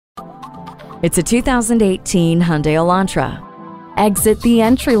It's a 2018 Hyundai Elantra. Exit the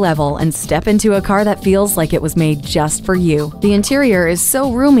entry level and step into a car that feels like it was made just for you. The interior is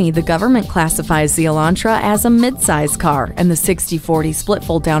so roomy, the government classifies the Elantra as a mid-size car, and the 60/40 split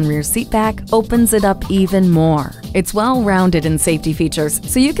fold-down rear seat back opens it up even more. It's well-rounded in safety features,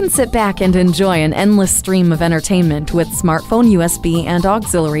 so you can sit back and enjoy an endless stream of entertainment with smartphone USB and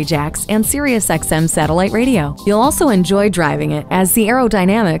auxiliary jacks and Sirius XM satellite radio. You'll also enjoy driving it, as the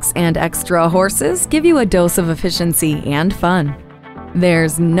aerodynamics and extra horses give you a dose of efficiency and fun.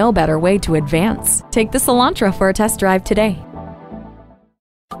 There's no better way to advance. Take this Elantra for a test drive today.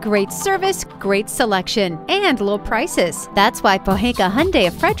 Great service, great selection, and low prices. That's why Pohanka Hyundai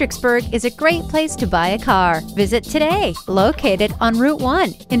of Fredericksburg is a great place to buy a car. Visit today, located on Route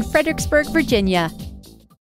 1 in Fredericksburg, Virginia.